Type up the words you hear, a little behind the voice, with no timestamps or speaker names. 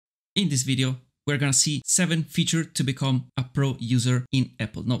In this video, we're gonna see 7 features to become a pro user in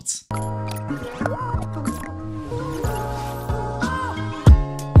Apple Notes.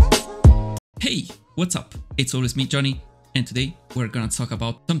 Hey, what's up? It's always me, Johnny, and today we're gonna talk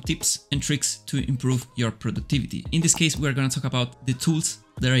about some tips and tricks to improve your productivity. In this case, we're gonna talk about the tools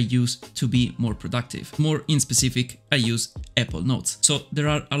that I use to be more productive. More in specific, I use Apple Notes. So there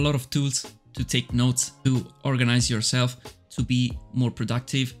are a lot of tools to take notes, to organize yourself, to be more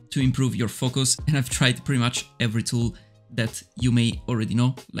productive, to improve your focus. And I've tried pretty much every tool that you may already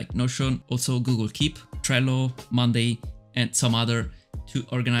know, like Notion, also Google Keep, Trello, Monday, and some other to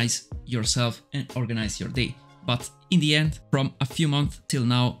organize yourself and organize your day. But in the end, from a few months till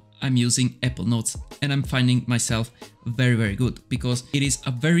now, I'm using Apple Notes and I'm finding myself very good because it is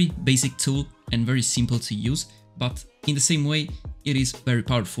a very basic tool and very simple to use, but in the same way, it is very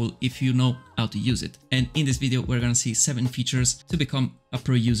powerful if you know how to use it. And in this video, we're gonna see 7 features to become a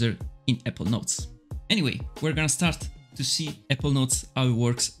pro user in Apple Notes. Anyway, we're gonna start to see Apple Notes, how it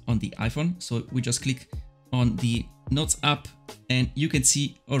works on the iPhone. So we just click on the Notes app and you can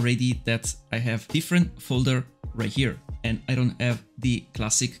see already that I have different folder right here. And I don't have the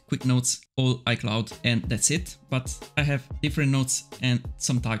classic quick notes, all iCloud, and that's it. But I have different notes and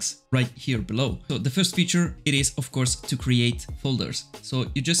some tags right here below. So the first feature, it is of course to create folders. So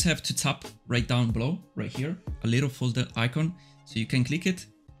you just have to tap right down below, right here, a little folder icon. So you can click it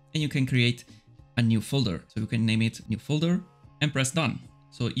and you can create a new folder. So you can name it new folder and press done.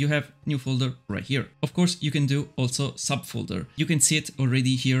 So you have new folder right here. Of course, you can do also subfolder. You can see it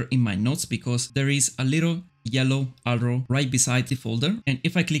already here in my notes because there is a little yellow arrow right beside the folder. And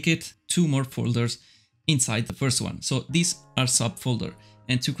if I click it, 2 more folders inside the first one. So these are subfolder.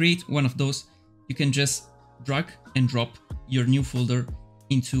 And to create one of those, you can just drag and drop your new folder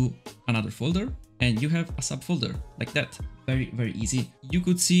into another folder and you have a subfolder like that. Very easy. You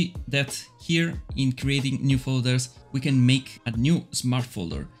could see that here in creating new folders, we can make a new smart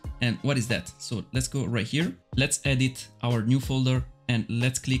folder. And what is that? So let's go right here. Let's edit our new folder and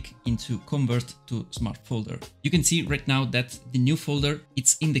let's click into convert to smart folder. You can see right now that the new folder,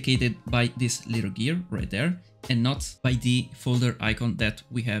 it's indicated by this little gear right there and not by the folder icon that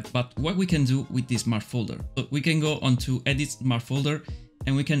we have. But what we can do with this smart folder, so we can go on to edit smart folder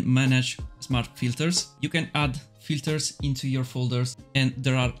and we can manage smart filters. You can add filters into your folders and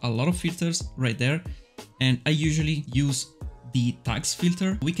there are a lot of filters right there. And I usually use the tags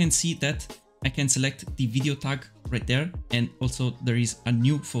filter. We can see that I can select the video tag right there. And also there is a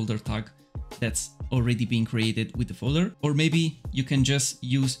new folder tag that's already being created with the folder. Or maybe you can just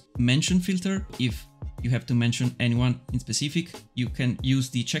use mention filter. If you have to mention anyone in specific, you can use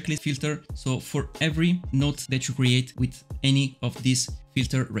the checklist filter. So for every note that you create with any of these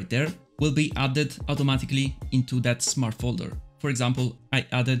filter right there will be added automatically into that smart folder. For example, I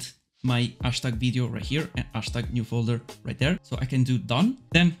added my hashtag video right here and hashtag new folder right there. So I can do done.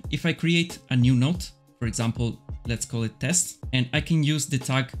 Then if I create a new note, for example, let's call it test, and I can use the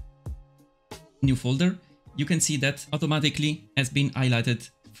tag new folder, you can see that automatically has been highlighted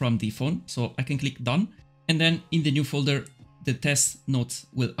from the phone. So I can click done. And then in the new folder, the test note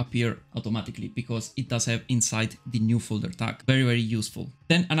will appear automatically because it does have inside the new folder tag. Very useful.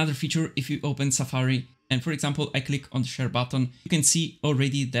 Then another feature, if you open Safari, and for example, I click on the share button, you can see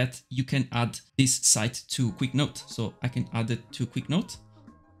already that you can add this site to Quick Note. So I can add it to Quick Note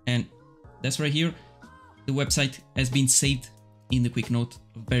and that's right here. The website has been saved in the Quick Note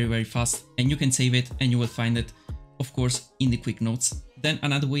very fast and you can save it and you will find it, of course, in the Quick Notes. Then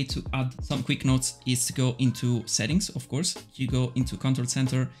another way to add some Quick Notes is to go into settings, of course. You go into Control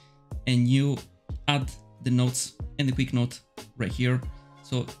Center and you add the notes and the Quick Note right here.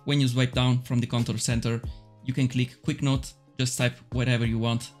 So when you swipe down from the Control Center, you can click Quick Note, just type whatever you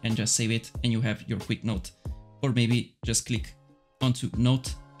want and just save it and you have your Quick Note. Or maybe just click onto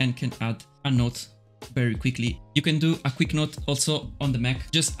Note and can add a note very quickly. You can do a Quick Note also on the Mac.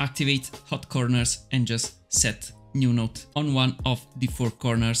 Just activate hot corners and just set new note on one of the 4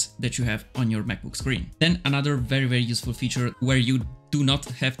 corners that you have on your MacBook screen. Then another very useful feature where you do not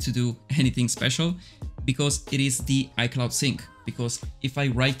have to do anything special because it is the iCloud sync. Because if I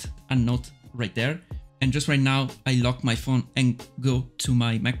write a note right there and just right now I lock my phone and go to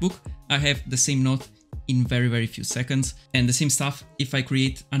my MacBook, I have the same note in very few seconds. And the same stuff if I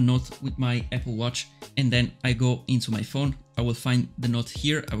create a note with my Apple Watch and then I go into my phone, I will find the note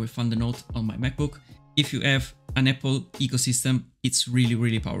here, I will find the note on my MacBook. If you have an Apple ecosystem, it's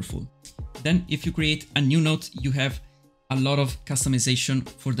really powerful. Then if you create a new note, you have a lot of customization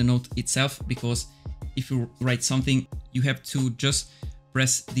for the note itself, because if you write something, you have to just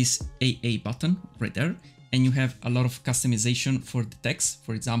press this AA button right there and you have a lot of customization for the text.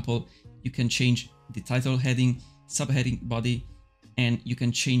 For example, you can change the title heading, subheading, body, and you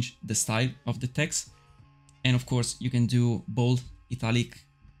can change the style of the text. And of course, you can do bold, italic,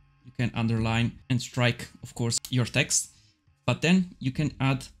 you can underline and strike, of course, your text. But then you can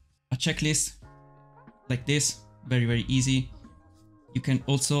add a checklist like this, very, very easy. You can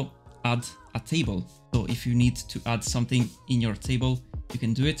also add a table. So if you need to add something in your table, you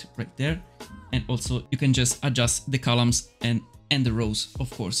can do it right there. And also you can just adjust the columns and the rows, of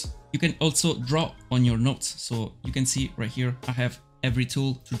course. You can also draw on your notes. So you can see right here, I have every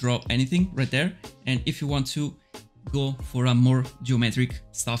tool to draw anything right there. And if you want to go for a more geometric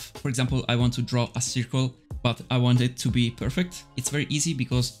stuff, for example, I want to draw a circle, but I want it to be perfect. It's very easy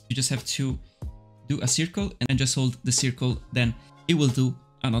because you just have to do a circle and just hold the circle, then it will do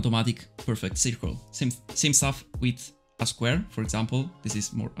an automatic perfect circle. Same stuff with a square, for example. This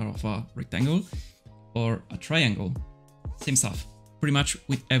is more of a rectangle, or a triangle. Same stuff. Pretty much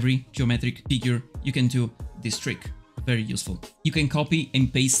with every geometric figure, you can do this trick. Very useful. You can copy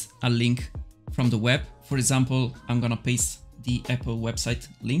and paste a link from the web. For example, I'm gonna paste the Apple website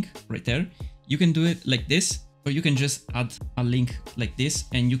link right there. You can do it like this, or you can just add a link like this,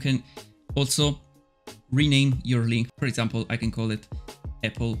 and you can also rename your link. For example, I can call it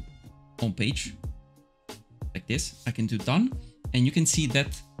Apple homepage like this. I can do done, and you can see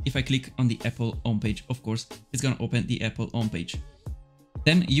that if I click on the Apple homepage, of course, it's gonna open the Apple homepage.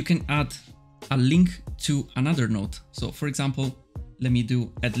 Then you can add a link to another note. So for example, let me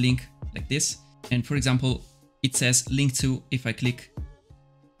do add link like this. And for example, it says link to, if I click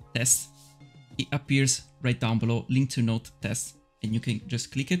test, it appears right down below, link to note test, and you can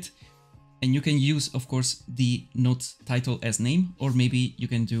just click it. And you can use, of course, the note title as name, or maybe you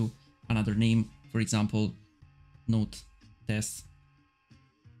can do another name, for example, note test,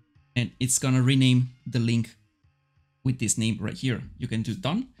 and it's gonna rename the link with this name right here. You can do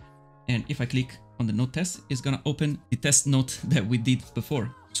done. And if I click on the note test, it's gonna open the test note that we did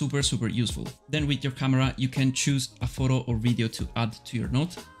before. Super, super useful. Then with your camera, you can choose a photo or video to add to your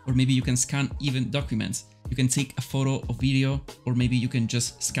note, or maybe you can scan even documents. You can take a photo or video, or maybe you can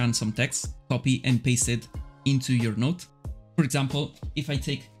just scan some text, copy and paste it into your note. For example, if I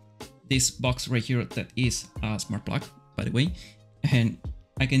take this box right here that is a smart plug, by the way, and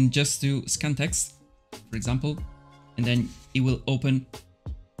I can just do scan text, for example, and then it will open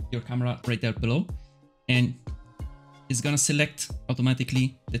your camera right there below, and it's gonna select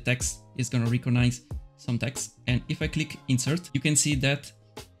automatically the text. It's gonna recognize some text, and if I click insert, you can see that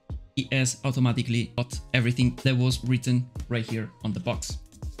it has automatically got everything that was written right here on the box.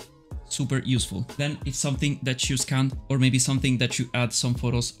 Super useful. Then if something that you scanned, or maybe something that you add some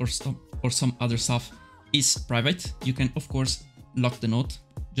photos or some other stuff is private, you can of course lock the note.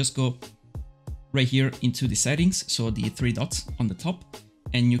 Just go right here into the settings, so the three dots on the top,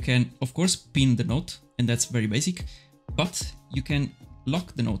 and you can of course pin the note, and that's very basic, but you can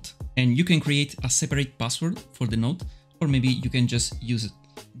lock the note and you can create a separate password for the note, or maybe you can just use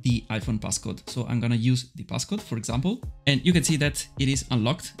the iPhone passcode. So I'm gonna use the passcode, for example, and you can see that it is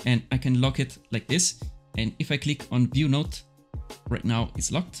unlocked, and I can lock it like this. And if I click on view note, right now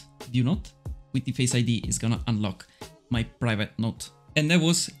it's locked. View note with the Face ID is gonna unlock my private note. And that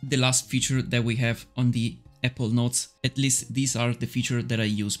was the last feature that we have on the Apple Notes. At least these are the features that I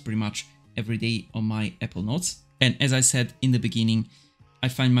use pretty much every day on my Apple Notes. And as I said in the beginning, I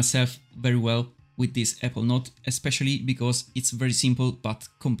find myself very well with this Apple Note, especially because it's very simple but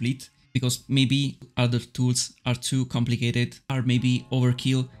complete, because maybe other tools are too complicated, are maybe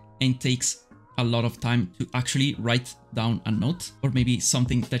overkill, and takes a lot of time to actually write down a note, or maybe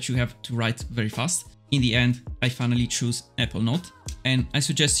something that you have to write very fast. In the end, I finally choose Apple Note, and I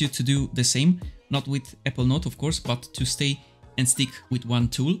suggest you to do the same, not with Apple Note of course, but to stay and stick with one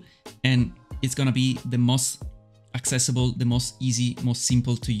tool, and it's gonna be the most accessible, the most easy, most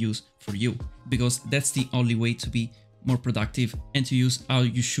simple to use for you, because that's the only way to be more productive and to use how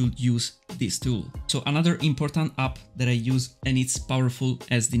you should use this tool. So another important app that I use, and it's powerful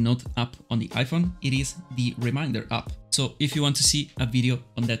as the Note app on the iPhone, it is the Reminder app. So if you want to see a video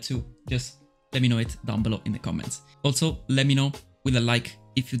on that too, just let me know it down below in the comments. Also, let me know with a like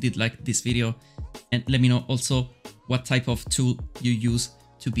if you did like this video, and let me know also what type of tool you use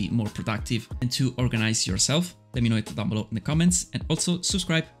to be more productive and to organize yourself. Let me know it down below in the comments, and also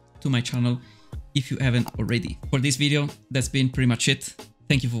subscribe to my channel if you haven't already. For this video, that's been pretty much it.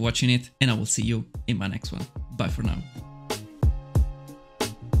 Thank you for watching it, and I will see you in my next one. Bye for now.